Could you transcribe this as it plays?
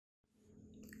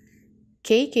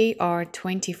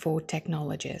KKR24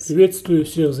 Technologies. Приветствую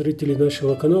всех зрителей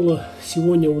нашего канала.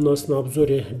 Сегодня у нас на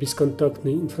обзоре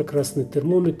бесконтактный инфракрасный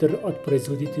термометр от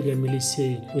производителя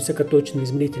Mileseey. Высокоточный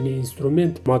измерительный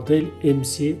инструмент, модель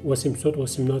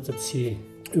MC818C.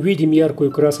 Видим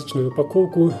яркую красочную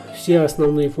упаковку, все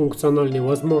основные функциональные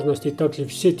возможности, также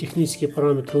все технические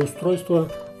параметры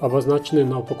устройства обозначены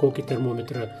на упаковке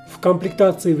термометра. В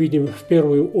комплектации видим в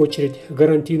первую очередь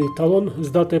гарантийный талон с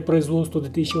датой производства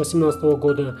 2018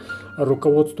 года,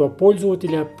 руководство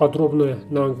пользователя, подробное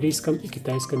на английском и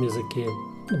китайском языке.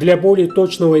 Для более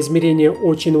точного измерения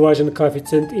очень важен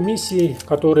коэффициент эмиссии,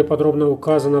 который подробно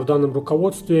указан в данном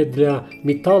руководстве для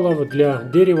металлов, для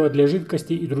дерева, для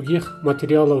жидкостей и других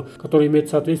материалов, которые имеют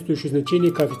соответствующее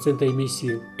значение коэффициента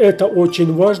эмиссии. Это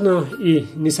очень важно, и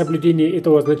несоблюдение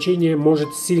этого значения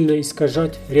может сильно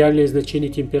искажать реальное значение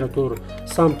температур.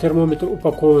 Сам термометр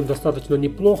упакован достаточно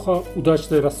неплохо,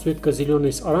 удачная расцветка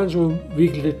зеленый с оранжевым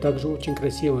выглядит также очень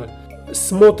красиво.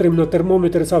 Смотрим на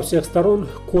термометр со всех сторон.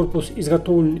 Корпус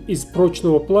изготовлен из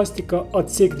прочного пластика.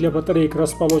 Отсек для батареек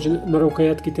расположен на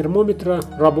рукоятке термометра.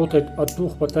 Работает от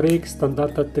двух батареек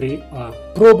стандарта 3А.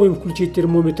 Пробуем включить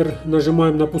термометр.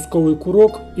 Нажимаем на пусковой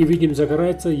курок и видим,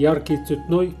 загорается яркий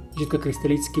цветной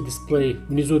жидкокристаллический дисплей.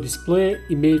 Внизу дисплея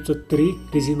имеются 3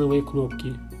 резиновые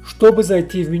кнопки. Чтобы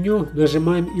зайти в меню,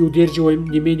 нажимаем и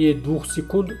удерживаем не менее 2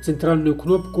 секунд центральную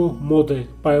кнопку моды.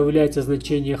 Появляется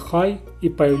значение High и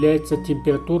появляется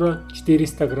температура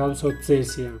 400 градусов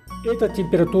Цельсия. Это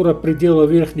температура предела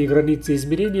верхней границы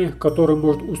измерения, которую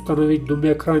можно установить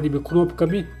двумя крайними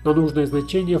кнопками на нужное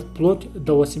значение вплоть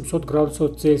до 800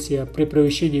 градусов Цельсия, при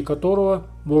превышении которого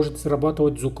может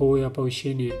срабатывать звуковое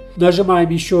оповещение.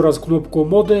 Нажимаем еще раз кнопку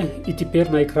моды, и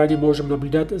теперь на экране можем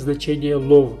наблюдать значение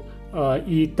Low.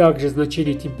 И также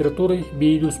значение температуры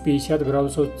минус 50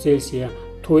 градусов Цельсия,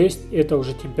 то есть это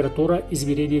уже температура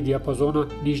измерения диапазона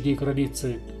нижней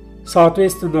границы.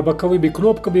 Соответственно, боковыми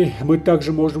кнопками мы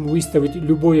также можем выставить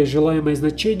любое желаемое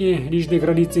значение нижней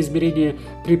границы измерения.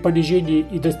 При понижении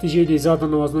и достижении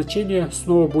заданного значения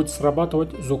снова будет срабатывать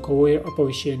звуковое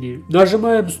оповещение.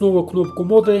 Нажимаем снова кнопку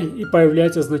моды, и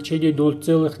появляется значение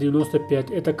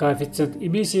 0,95. Это коэффициент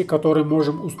эмиссии, который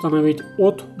можем установить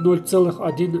от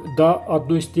 0,1 до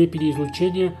 1 степени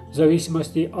излучения в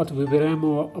зависимости от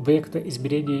выбираемого объекта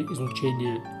измерения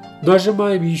излучения.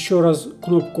 Нажимаем еще раз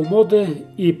кнопку моды,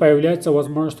 и появляется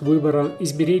возможность выбора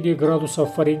измерения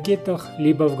градусов в Фаренгейтах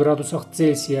либо в градусах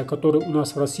Цельсия, которые у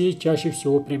нас в России чаще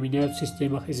всего применяют в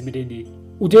системах измерений.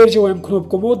 Удерживаем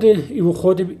кнопку моды и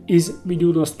выходим из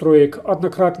меню настроек.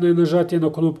 Однократное нажатие на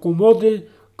кнопку моды,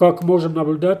 как можем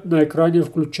наблюдать, на экране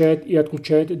включает и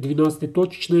отключает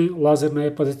 12-точечное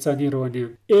лазерное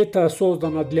позиционирование. Это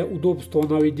создано для удобства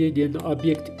наведения на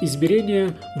объект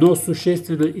измерения, но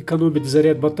существенно экономит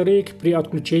заряд батареек при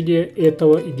отключении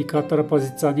этого индикатора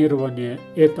позиционирования.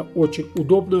 Это очень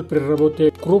удобно при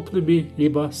работе с крупными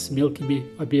либо с мелкими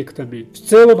объектами. В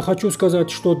целом хочу сказать,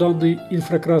 что данный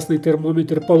инфракрасный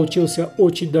термометр получился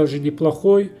очень даже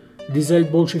неплохой. Дизайн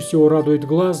больше всего радует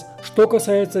глаз. Что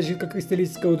касается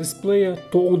жидкокристаллического дисплея,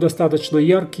 то он достаточно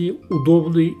яркий,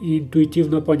 удобный и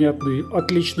интуитивно понятный.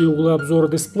 Отличные углы обзора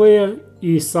дисплея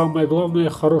и, самое главное,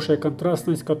 хорошая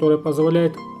контрастность, которая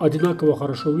позволяет одинаково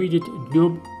хорошо видеть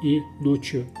днем и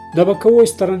ночью. На боковой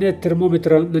стороне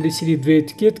термометра нанесены 2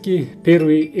 этикетки.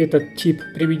 Первый — это тип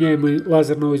применяемый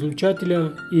лазерного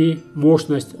излучателя и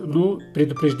мощность, но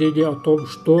предупреждение о том,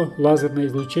 что лазерное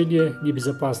излучение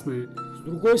небезопасное. С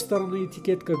другой стороны,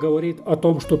 этикетка говорит о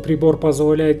том, что прибор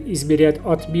позволяет измерять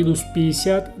от минус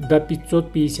 50 до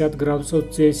 550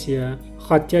 градусов Цельсия.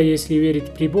 Хотя, если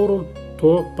верить прибору,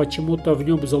 то почему-то в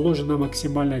нем заложена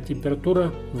максимальная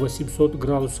температура 800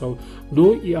 градусов.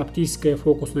 Ну и оптическое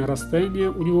фокусное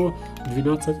расстояние у него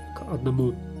 12 к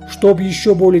 1. Чтобы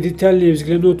еще более детальнее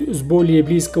взглянуть с более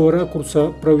близкого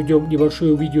ракурса, проведем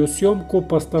небольшую видеосъемку.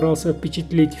 Постарался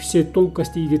впечатлить все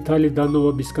тонкости и детали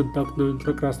данного бесконтактного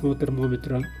инфракрасного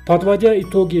термометра. Подводя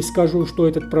итоги, скажу, что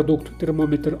этот продукт,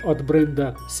 термометр от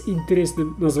бренда с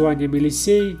интересным названием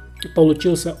Mileseey,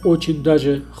 получился очень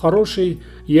даже хороший.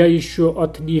 Я еще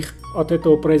от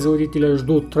этого производителя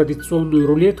жду традиционную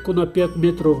рулетку на 5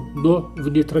 метров, но в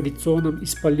нетрадиционном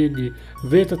исполнении.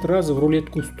 В этот раз в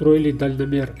рулетку встроили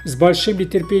дальномер. С большим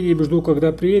нетерпением жду,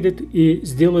 когда приедет, и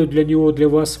сделаю для него для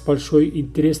вас большой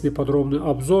интересный подробный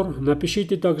обзор.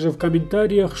 Напишите также в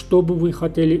комментариях, что бы вы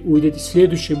хотели увидеть в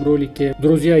следующем ролике.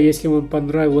 Друзья, если вам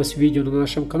понравилось видео на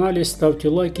нашем канале, ставьте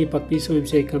лайки,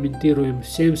 подписываемся и комментируем.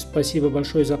 Всем спасибо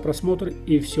большое за просмотр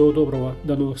и всего доброго.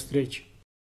 До новых встреч.